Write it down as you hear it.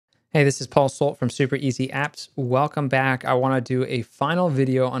Hey, this is Paul Solt from Super Easy Apps. Welcome back. I want to do a final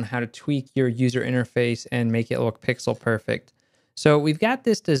video on how to tweak your user interface and make it look pixel perfect. So we've got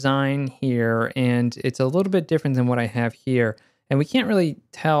this design here, and it's a little bit different than what I have here. And we can't really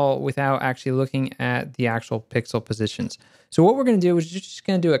tell without actually looking at the actual pixel positions. So what we're going to do is just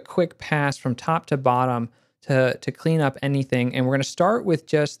going to do a quick pass from top to bottom to clean up anything. And we're going to start with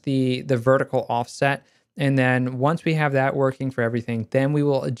just the vertical offset. And then once we have that working for everything, then we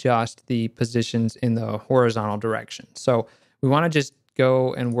will adjust the positions in the horizontal direction. So we want to just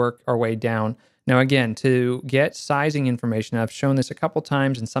go and work our way down. Now, again, to get sizing information, I've shown this a couple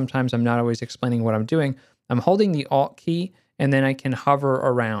times, and sometimes I'm not always explaining what I'm doing. I'm holding the Alt key, and then I can hover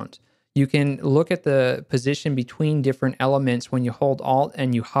around. You can look at the position between different elements when you hold Alt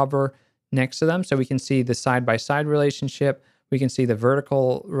and you hover next to them. So we can see the side-by-side relationship. We can see the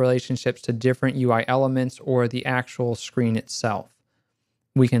vertical relationships to different UI elements or the actual screen itself.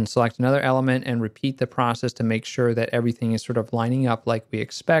 We can select another element and repeat the process to make sure that everything is sort of lining up like we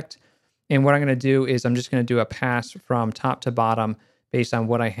expect. And what I'm going to do is I'm just going to do a pass from top to bottom based on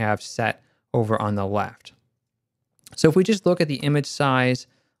what I have set over on the left. So if we just look at the image size,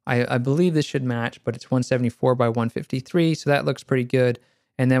 I believe this should match, but it's 174 by 153, so that looks pretty good.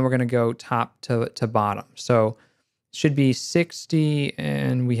 And then we're going to go top to bottom. So should be 60,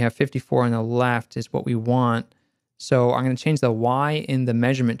 and we have 54 on the left is what we want. So I'm going to change the Y in the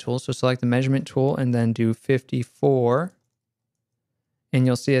measurement tool. So select the measurement tool and then do 54. And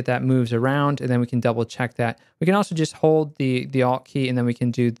you'll see that moves around, and then we can double check that. We can also just hold the Alt key, and then we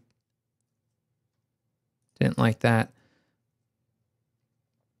can do, didn't like that.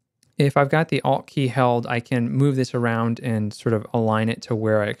 If I've got the Alt key held, I can move this around and sort of align it to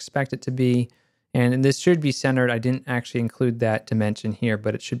where I expect it to be. And this should be centered. I didn't actually include that dimension here,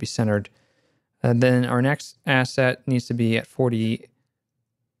 but it should be centered. And then our next asset needs to be at 46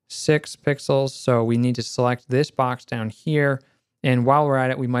 pixels. So we need to select this box down here. And while we're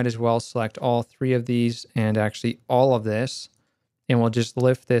at it, we might as well select all three of these and actually all of this. And we'll just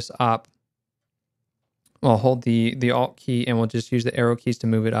lift this up. We'll hold the Alt key, and we'll just use the arrow keys to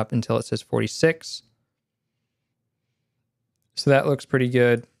move it up until it says 46. So that looks pretty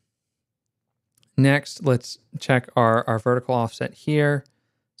good. Next, let's check our vertical offset here.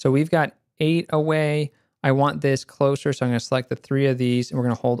 So we've got 8 away. I want this closer, so I'm going to select the 3 of these, and we're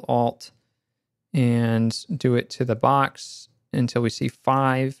going to hold Alt and do it to the box until we see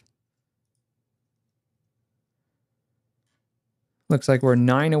 5. Looks like we're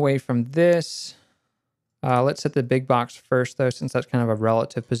 9 away from this. Let's set the big box first, though, since that's kind of a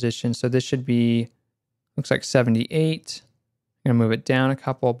relative position. So this should be, looks like 78. I'm going to move it down a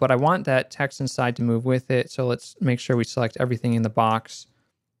couple, but I want that text inside to move with it. So let's make sure we select everything in the box.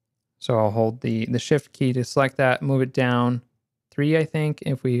 So I'll hold the Shift key to select that, move it down 3, I think.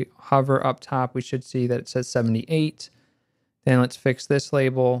 If we hover up top, we should see that it says 78. Then let's fix this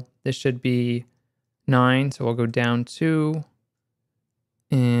label. This should be 9, so we'll go down 2.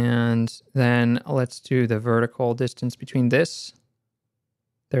 And then let's do the vertical distance between this.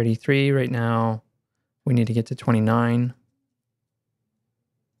 33 right now. We need to get to 29.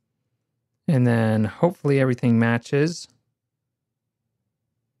 And then hopefully everything matches.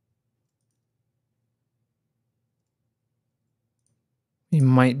 We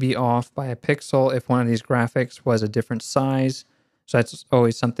might be off by a pixel if one of these graphics was a different size. So that's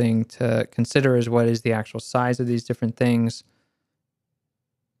always something to consider, is what is the actual size of these different things.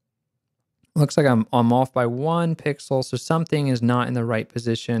 Looks like I'm off by 1 pixel, so something is not in the right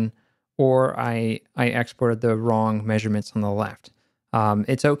position, or I exported the wrong measurements on the left.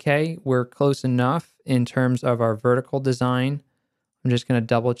 It's okay. We're close enough in terms of our vertical design. I'm just going to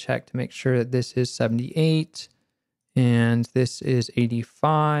double check to make sure that this is 78 and this is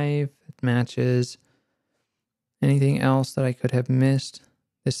 85. It matches. Anything else that I could have missed?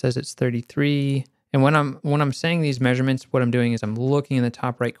 This says it's 33. And when I'm saying these measurements, what I'm doing is I'm looking in the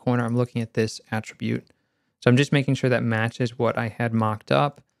top right corner. I'm looking at this attribute. So I'm just making sure that matches what I had mocked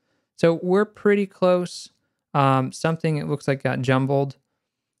up. So we're pretty close. Something it looks like got jumbled.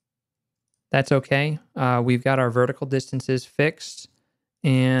 That's okay. We've got our vertical distances fixed.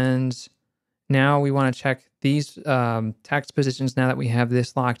 And now we want to check these text positions now that we have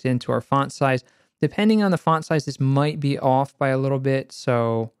this locked into our font size. Depending on the font size, this might be off by a little bit.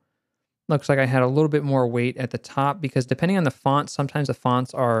 So looks like I had a little bit more weight at the top, because depending on the font, sometimes the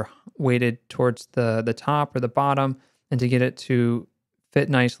fonts are weighted towards the top or the bottom. And to get it to fit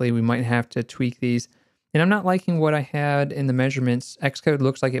nicely, we might have to tweak these. And I'm not liking what I had in the measurements. Xcode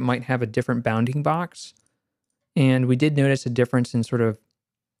looks like it might have a different bounding box. And we did notice a difference in sort of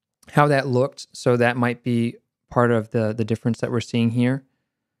how that looked. So that might be part of the difference that we're seeing here.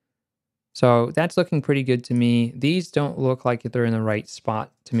 So that's looking pretty good to me. These don't look like they're in the right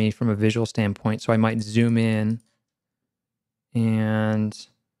spot to me from a visual standpoint. So I might zoom in, and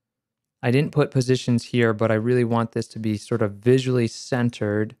I didn't put positions here, but I really want this to be sort of visually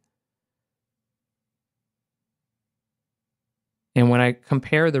centered. And when I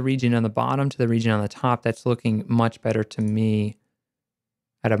compare the region on the bottom to the region on the top, that's looking much better to me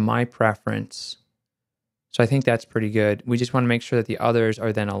out of my preference. So I think that's pretty good. We just want to make sure that the others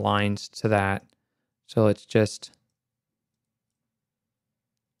are then aligned to that. So let's just...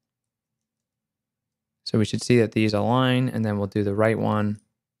 So we should see that these align, and then we'll do the right one.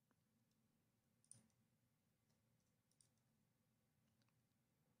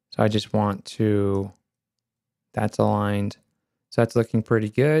 So I just want to... That's aligned. So that's looking pretty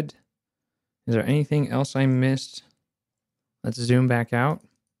good. Is there anything else I missed? Let's zoom back out.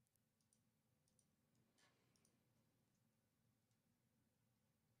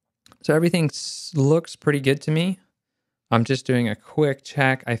 So everything looks pretty good to me. I'm just doing a quick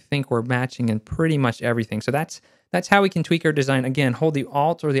check. I think we're matching in pretty much everything. So that's how we can tweak our design. Again, hold the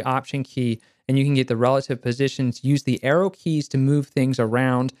Alt or the Option key, and you can get the relative positions. Use the arrow keys to move things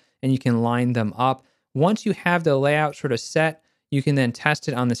around, and you can line them up. Once you have the layout sort of set, you can then test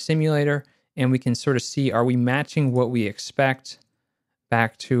it on the simulator, and we can sort of see, are we matching what we expect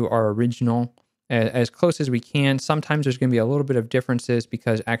back to our original as close as we can. Sometimes there's going to be a little bit of differences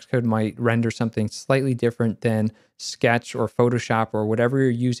because Xcode might render something slightly different than Sketch or Photoshop or whatever you're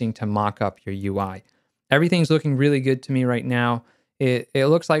using to mock up your UI. Everything's looking really good to me right now. It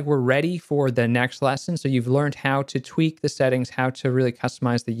looks like we're ready for the next lesson. So you've learned how to tweak the settings, how to really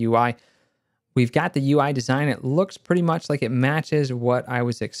customize the UI. We've got the UI design. It looks pretty much like it matches what I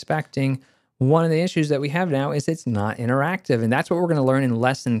was expecting. One of the issues that we have now is it's not interactive, and that's what we're going to learn in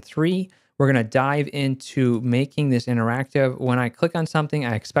lesson 3. We're going to dive into making this interactive. When I click on something,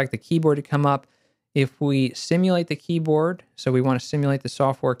 I expect the keyboard to come up. If we simulate the keyboard, so we want to simulate the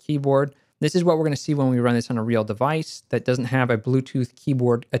software keyboard, this is what we're going to see when we run this on a real device that doesn't have a Bluetooth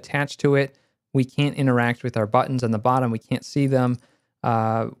keyboard attached to it. We can't interact with our buttons on the bottom. We can't see them.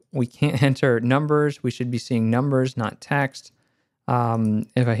 We can't enter numbers. We should be seeing numbers, not text.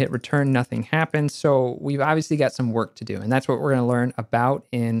 If I hit return, nothing happens. So we've obviously got some work to do, and that's what we're going to learn about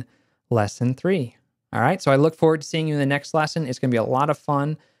in lesson 3. All right. So I look forward to seeing you in the next lesson. It's going to be a lot of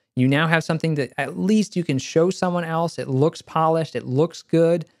fun. You now have something that at least you can show someone else. It looks polished. It looks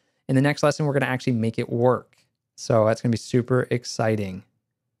good. In the next lesson, we're going to actually make it work. So that's going to be super exciting.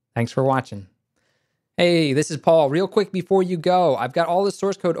 Thanks for watching. Hey, this is Paul. Real quick before you go, I've got all the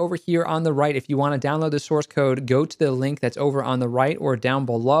source code over here on the right. If you want to download the source code, go to the link that's over on the right or down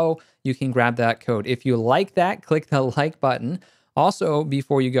below. You can grab that code. If you like that, click the like button. Also,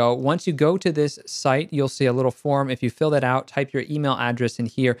 before you go, once you go to this site, you'll see a little form. If you fill that out, type your email address in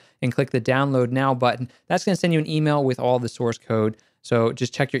here and click the download now button. That's going to send you an email with all the source code. So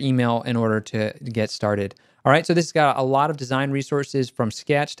just check your email in order to get started. All right, so this has got a lot of design resources from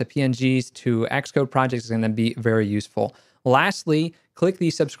Sketch to PNGs to Xcode projects. Is going to be very useful. Lastly, click the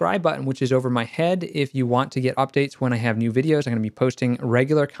subscribe button, which is over my head, if you want to get updates when I have new videos. I'm going to be posting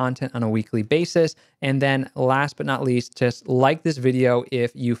regular content on a weekly basis. And then last but not least, just like this video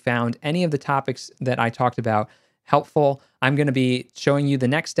if you found any of the topics that I talked about helpful. I'm going to be showing you the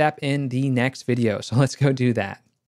next step in the next video. So let's go do that.